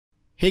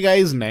Hey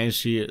guys,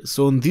 Nash here.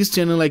 So on this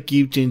channel I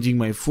keep changing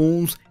my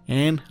phones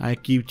and I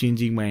keep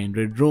changing my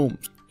Android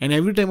ROMs. And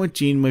every time I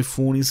change my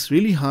phone, it's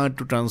really hard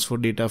to transfer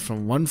data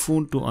from one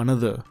phone to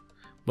another.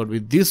 But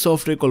with this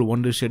software called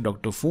Wondershare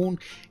Dr.Fone,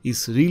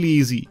 it's really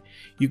easy.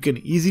 You can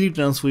easily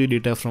transfer your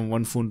data from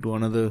one phone to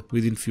another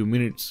within few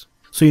minutes.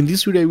 So in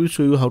this video I will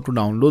show you how to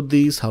download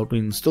this, how to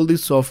install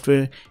this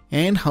software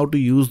and how to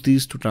use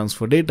this to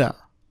transfer data.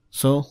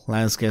 So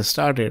let's get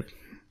started.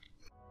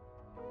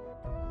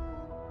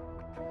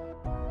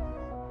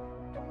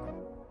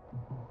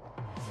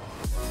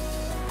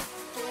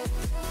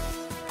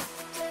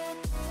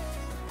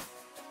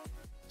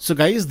 So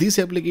guys, this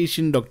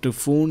application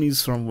Dr.Fone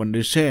is from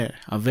Wondershare,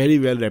 a very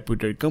well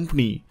reputed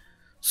company.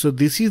 So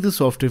this is the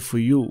software for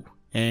you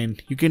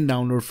and you can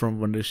download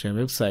from Wondershare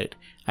website.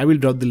 I will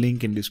drop the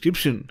link in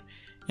description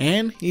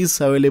and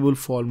is available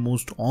for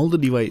almost all the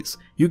devices.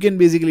 You can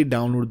basically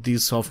download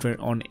this software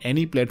on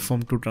any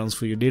platform to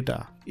transfer your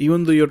data.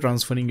 Even though you're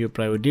transferring your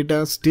private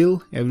data,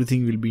 still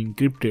everything will be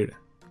encrypted.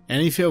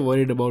 And if you're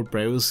worried about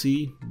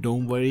privacy,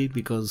 don't worry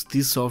because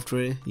this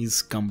software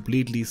is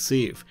completely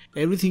safe.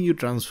 Everything you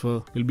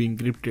transfer will be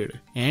encrypted.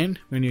 And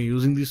when you're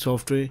using this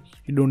software,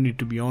 you don't need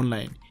to be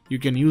online. You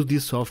can use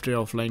this software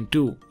offline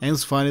too.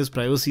 As far as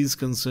privacy is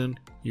concerned,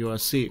 you are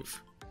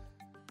safe.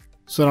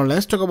 So now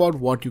let's talk about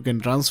what you can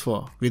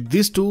transfer. With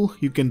this tool,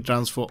 you can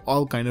transfer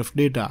all kind of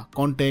data,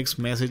 contacts,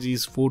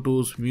 messages,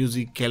 photos,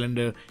 music,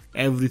 calendar,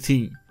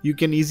 everything. You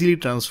can easily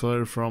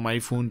transfer from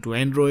iPhone to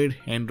Android,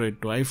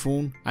 Android to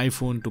iPhone,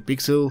 iPhone to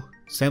Pixel,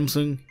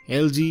 Samsung,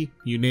 LG,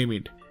 you name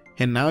it.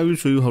 And now I will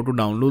show you how to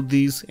download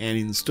these and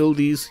install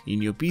these in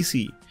your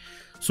PC.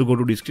 So go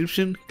to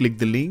description, click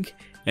the link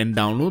and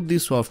download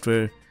this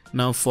software.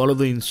 Now follow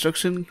the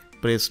instruction,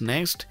 press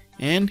next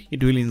and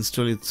it will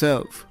install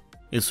itself.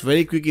 It's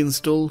very quick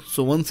install,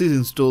 so once it's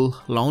installed,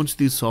 launch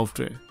this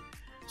software.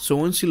 So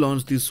once you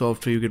launch this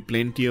software, you get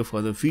plenty of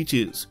other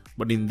features.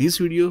 But in this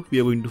video, we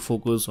are going to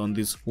focus on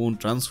this phone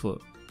transfer.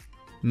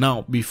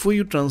 Now, before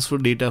you transfer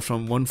data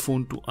from one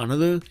phone to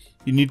another,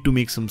 you need to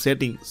make some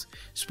settings,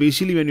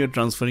 especially when you're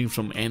transferring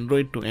from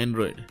Android to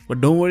Android. But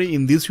don't worry,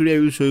 in this video I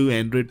will show you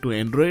Android to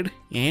Android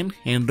and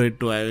Android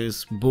to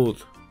iOS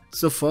both.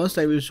 So first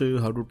I will show you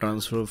how to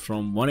transfer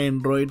from one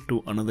Android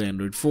to another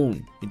Android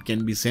phone. It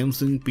can be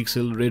Samsung,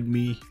 Pixel,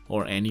 Redmi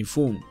or any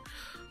phone.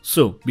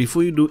 So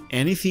before you do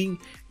anything,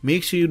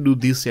 make sure you do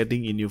this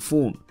setting in your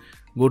phone.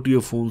 Go to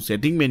your phone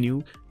setting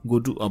menu, go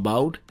to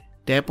About,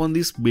 tap on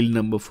this build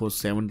number for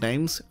 7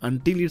 times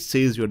until it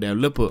says your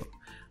developer.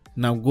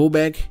 Now go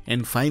back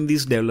and find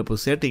these developer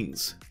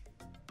settings.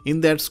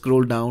 In that,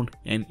 scroll down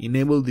and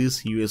enable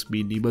this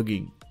USB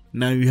debugging.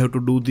 Now you have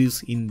to do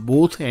this in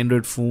both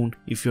Android phone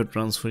if you're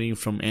transferring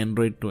from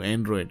Android to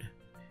Android.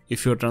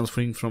 If you're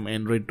transferring from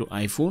Android to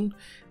iPhone,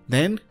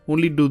 then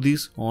only do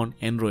this on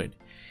Android.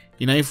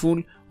 In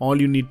iPhone,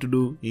 all you need to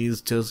do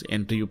is just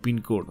enter your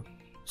PIN code.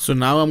 So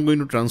now I'm going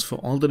to transfer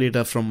all the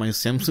data from my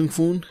Samsung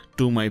phone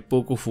to my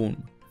Poco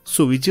phone.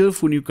 So whichever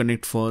phone you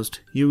connect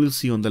first, you will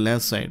see on the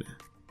left side.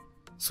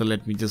 So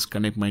let me just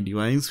connect my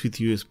device with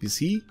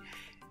USB-C.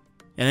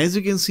 And as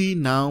you can see,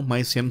 now my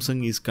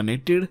Samsung is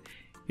connected.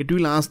 It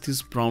will ask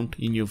this prompt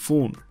in your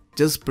phone.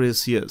 Just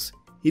press yes.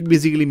 It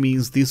basically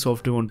means this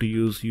software want to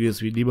use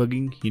USB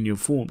debugging in your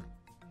phone.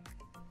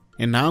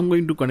 And now I'm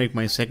going to connect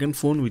my second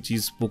phone, which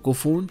is Poco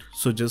phone.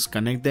 So just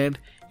connect that.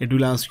 It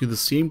will ask you the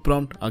same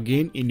prompt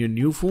again in your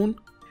new phone.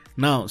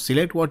 Now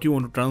select what you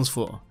want to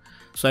transfer.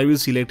 So I will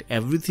select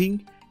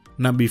everything.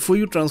 Now before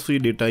you transfer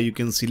your data, you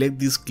can select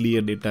this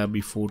clear data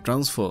before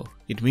transfer.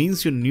 It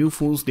means your new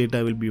phone's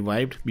data will be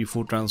wiped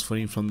before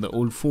transferring from the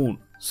old phone.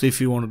 So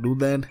if you want to do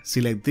that,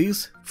 select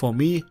this. For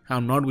me,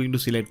 I'm not going to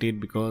select it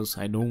because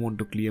I don't want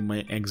to clear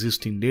my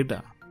existing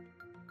data.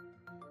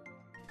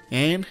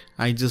 And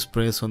I just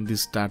press on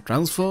this start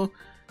transfer.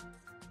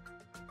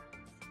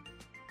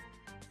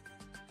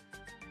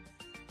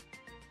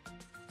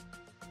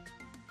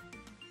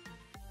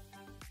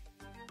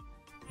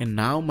 And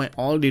now my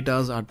all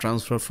data are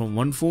transferred from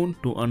one phone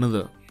to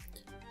another.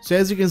 So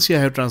as you can see, I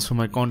have transferred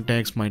my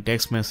contacts, my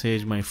text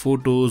message, my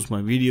photos,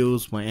 my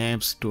videos, my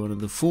apps to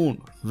another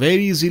phone.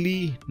 Very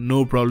easily,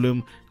 no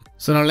problem.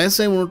 So now let's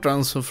say I want to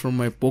transfer from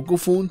my Poco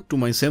phone to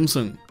my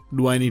Samsung.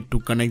 Do I need to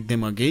connect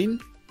them again?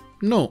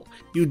 No,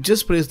 you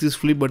just press this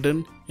flip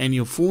button and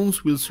your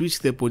phones will switch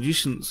their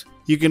positions.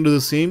 You can do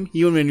the same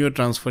even when you are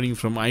transferring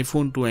from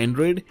iPhone to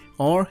Android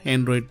or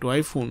Android to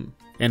iPhone.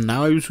 And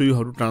now I will show you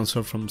how to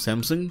transfer from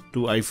Samsung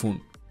to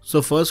iPhone.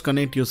 So first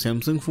connect your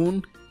Samsung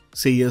phone,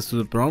 say yes to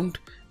the prompt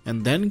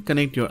and then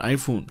connect your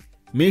iPhone.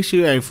 Make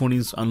sure your iPhone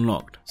is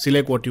unlocked.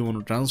 Select what you want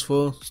to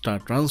transfer,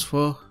 start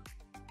transfer.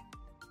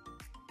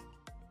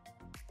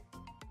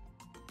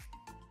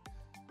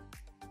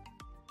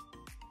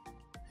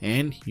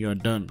 And you are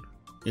done.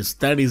 It's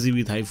that easy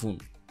with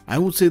iPhone. I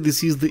would say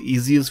this is the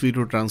easiest way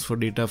to transfer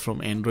data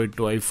from Android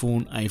to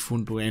iPhone,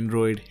 iPhone to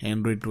Android,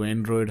 Android to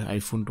Android,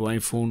 iPhone to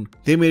iPhone.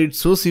 They made it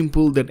so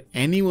simple that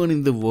anyone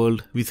in the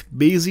world with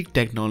basic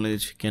tech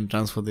knowledge can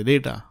transfer the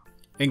data.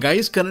 And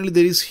guys, currently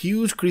there is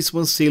huge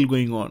Christmas sale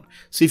going on.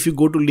 So if you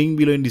go to link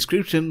below in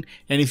description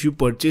and if you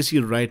purchase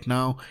it right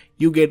now,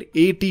 you get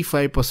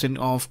 85%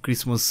 off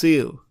Christmas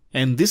sale.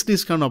 And this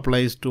discount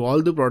applies to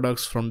all the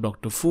products from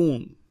Dr.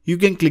 Fone. You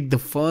can click the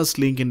first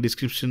link in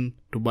description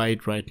to buy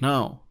it right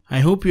now. I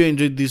hope you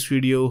enjoyed this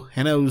video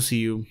and I will see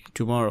you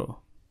tomorrow.